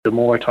the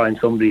more time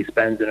somebody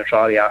spends in a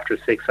trolley after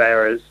 6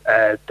 hours,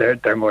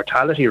 their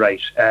mortality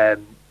rate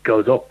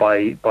goes up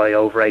by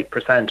over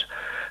 8%.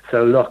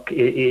 So look,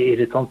 it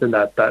is something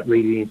that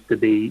really needs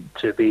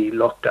to be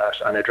looked at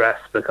and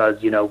addressed,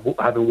 because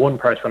having one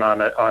person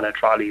on a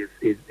trolley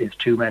is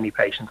too many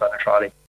patients on a trolley.